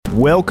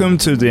Welcome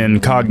to the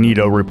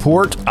Incognito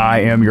Report.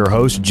 I am your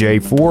host, Jay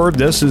Ford.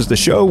 This is the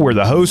show where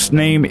the host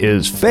name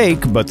is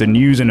fake, but the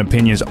news and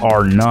opinions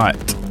are not.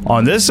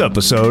 On this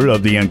episode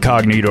of the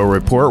Incognito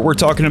Report, we're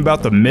talking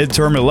about the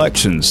midterm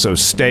elections, so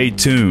stay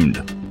tuned.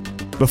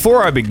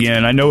 Before I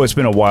begin, I know it's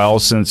been a while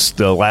since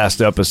the last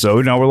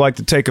episode, and I would like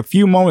to take a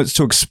few moments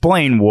to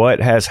explain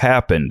what has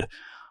happened.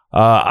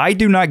 I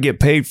do not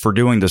get paid for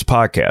doing this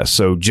podcast,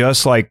 so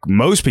just like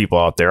most people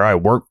out there, I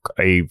work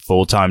a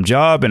full-time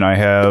job, and I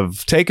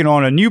have taken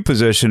on a new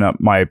position at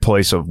my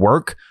place of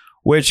work,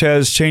 which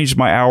has changed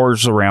my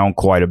hours around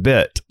quite a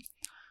bit.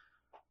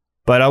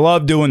 But I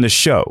love doing the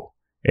show,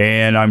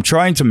 and I'm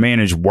trying to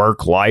manage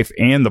work, life,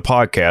 and the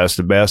podcast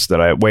the best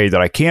way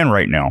that I can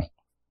right now.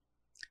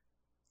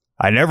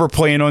 I never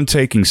plan on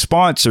taking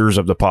sponsors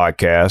of the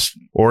podcast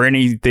or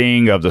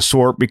anything of the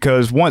sort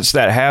because once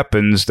that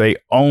happens, they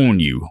own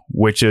you,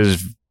 which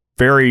is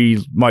very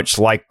much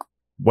like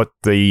what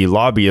the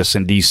lobbyists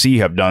in D.C.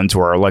 have done to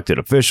our elected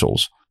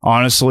officials.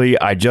 Honestly,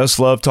 I just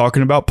love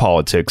talking about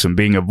politics and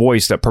being a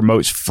voice that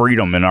promotes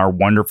freedom in our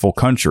wonderful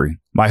country.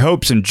 My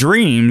hopes and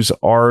dreams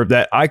are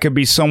that I could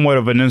be somewhat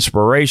of an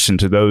inspiration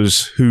to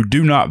those who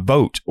do not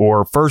vote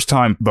or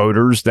first-time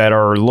voters that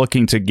are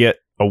looking to get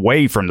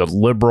away from the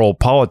liberal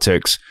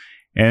politics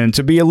and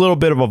to be a little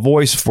bit of a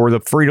voice for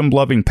the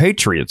freedom-loving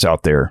patriots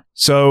out there.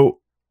 So,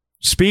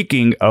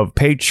 speaking of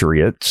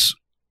patriots,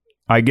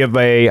 I give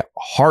a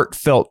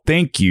heartfelt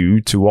thank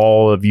you to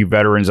all of you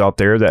veterans out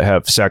there that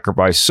have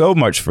sacrificed so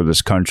much for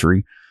this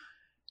country,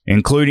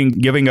 including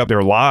giving up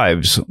their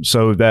lives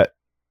so that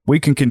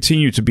we can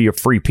continue to be a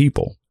free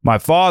people. My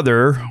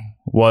father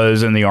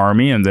was in the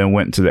Army and then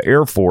went to the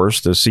Air Force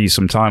to see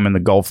some time in the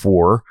Gulf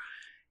War.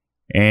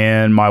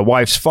 And my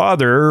wife's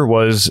father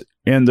was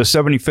in the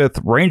 75th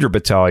Ranger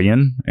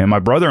Battalion, and my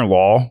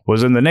brother-in-law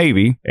was in the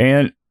Navy.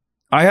 And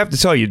I have to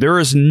tell you, there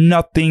is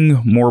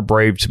nothing more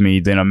brave to me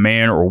than a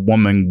man or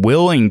woman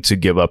willing to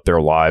give up their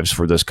lives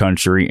for this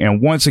country.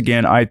 And once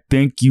again, I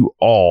thank you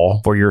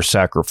all for your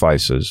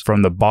sacrifices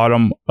from the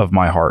bottom of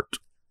my heart.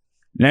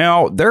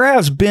 Now, there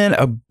has been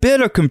a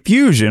bit of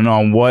confusion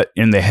on what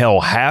in the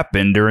hell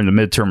happened during the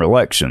midterm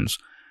elections.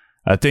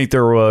 I think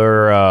there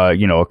were,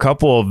 a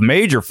couple of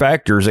major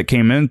factors that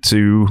came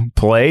into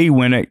play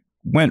when it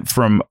went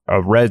from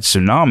a red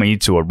tsunami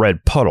to a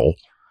red puddle.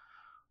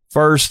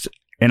 First,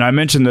 and I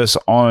mentioned this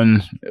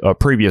on a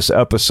previous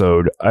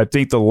episode, I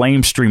think the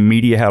lamestream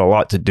media had a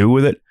lot to do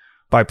with it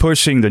by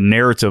pushing the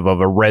narrative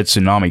of a red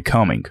tsunami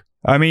coming.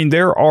 I mean,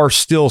 there are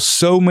still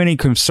so many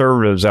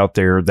conservatives out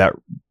there that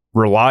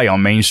rely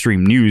on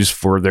mainstream news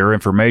for their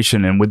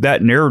information, and with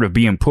that narrative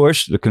being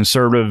pushed, the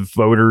conservative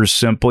voters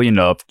simply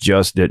enough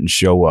just didn't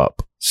show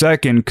up.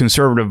 Second,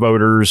 conservative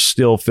voters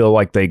still feel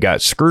like they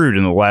got screwed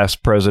in the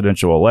last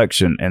presidential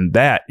election, and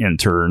that, in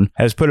turn,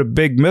 has put a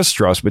big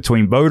mistrust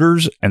between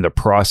voters and the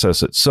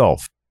process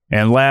itself.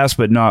 And last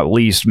but not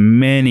least,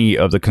 many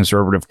of the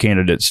conservative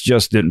candidates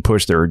just didn't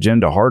push their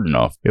agenda hard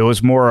enough. It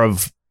was more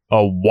of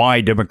a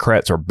why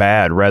Democrats are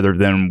bad rather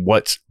than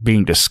what's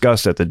being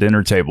discussed at the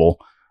dinner table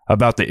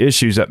about the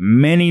issues that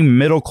many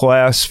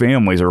middle-class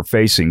families are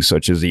facing,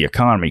 such as the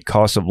economy,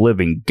 cost of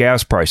living,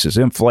 gas prices,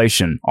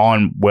 inflation,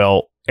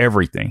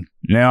 everything.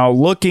 Now,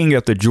 looking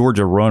at the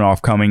Georgia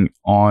runoff coming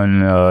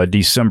on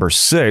December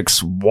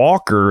 6th,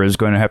 Walker is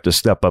going to have to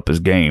step up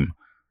his game.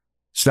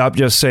 Stop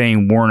just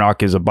saying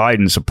Warnock is a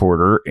Biden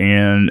supporter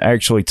and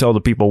actually tell the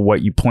people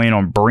what you plan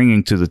on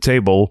bringing to the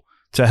table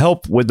to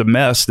help with the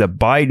mess that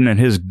Biden and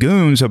his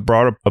goons have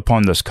brought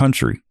upon this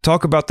country.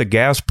 Talk about the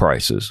gas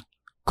prices,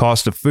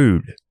 cost of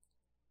food,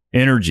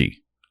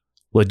 energy,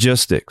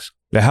 logistics,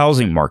 the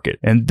housing market,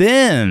 and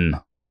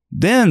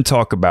then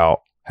talk about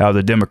how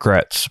the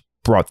Democrats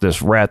brought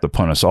this wrath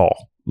upon us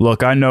all.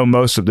 Look, I know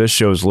most of this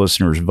show's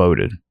listeners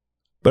voted,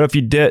 but if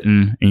you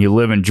didn't and you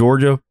live in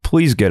Georgia,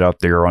 please get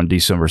out there on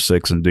December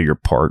 6th and do your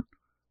part.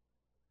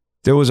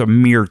 There was a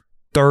mere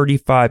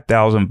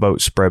 35,000 vote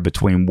spread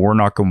between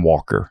Warnock and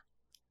Walker.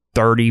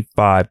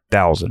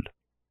 35,000.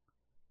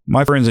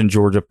 My friends in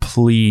Georgia,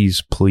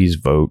 please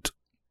vote.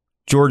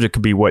 Georgia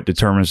could be what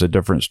determines the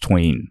difference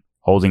between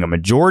holding a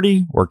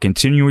majority or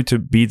continuing to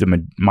be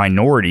the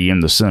minority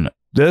in the Senate.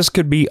 This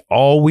could be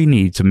all we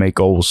need to make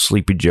old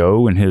Sleepy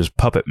Joe and his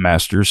puppet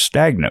masters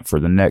stagnant for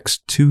the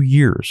next 2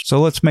 years. So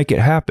let's make it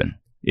happen.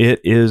 It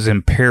is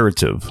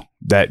imperative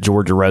that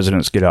Georgia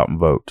residents get out and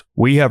vote.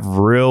 We have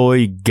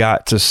really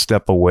got to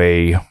step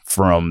away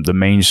from the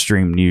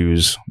mainstream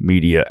news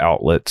media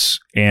outlets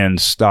and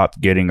stop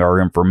getting our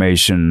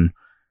information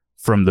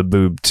from the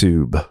boob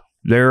tube.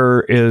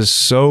 There is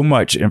so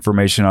much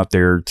information out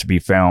there to be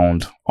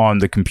found on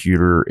the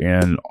computer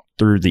and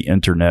through the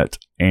internet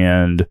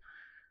and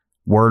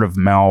word of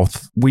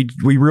mouth. We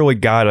really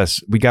gotta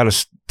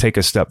take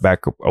a step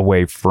back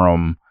away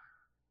from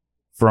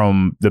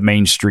the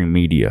mainstream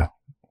media.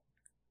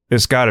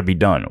 It's got to be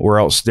done, or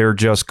else they're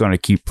just going to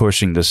keep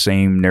pushing the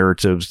same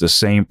narratives, the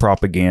same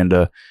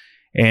propaganda,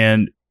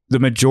 and the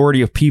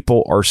majority of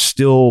people are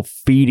still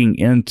feeding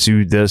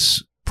into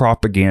this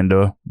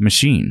propaganda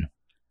machine.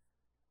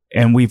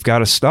 And we've got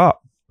to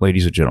stop.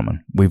 ladies and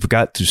gentlemen. We've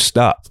got to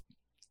stop,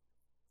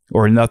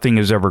 or nothing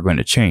is ever going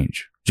to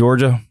change.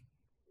 Georgia,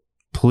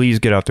 please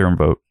get out there and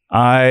vote.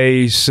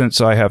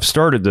 Since I have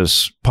started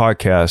this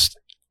podcast,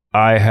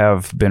 I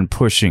have been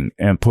pushing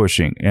and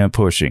pushing and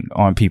pushing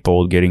on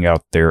people getting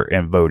out there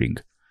and voting.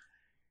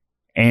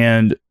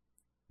 And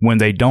when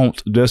they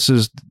don't,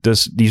 these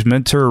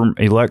midterm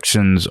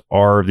elections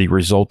are the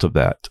result of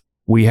that.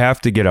 We have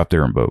to get out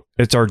there and vote.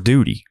 It's our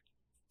duty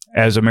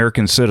as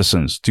American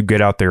citizens to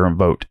get out there and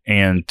vote,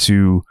 and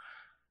to,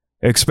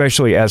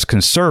 especially as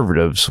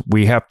conservatives,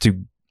 we have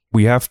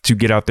to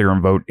get out there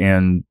and vote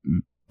and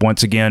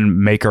once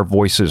again make our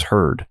voices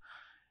heard.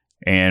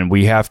 And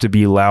we have to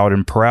be loud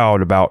and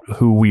proud about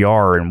who we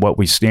are and what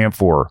we stand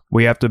for.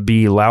 We have to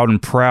be loud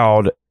and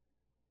proud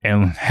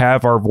and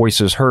have our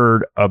voices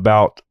heard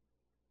about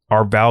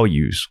our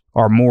values,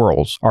 our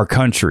morals, our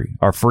country,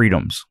 our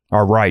freedoms,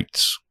 our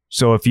rights.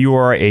 So if you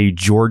are a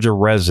Georgia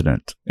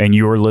resident and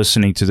you are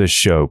listening to this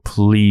show,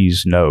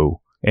 please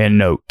know and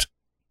note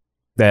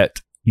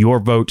that your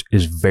vote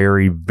is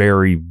very,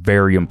 very,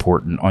 very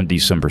important on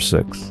December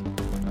 6th.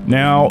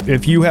 Now,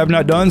 if you have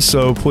not done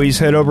so, please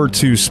head over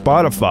to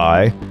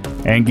Spotify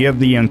and give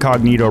the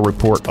Incognito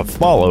Report a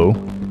follow.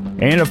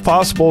 And if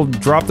possible,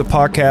 drop the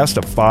podcast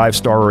a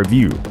 5-star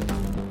review.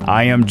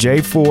 I am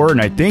J4,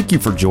 and I thank you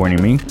for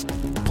joining me.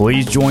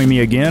 Please join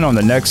me again on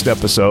the next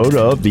episode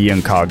of the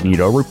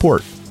Incognito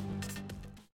Report.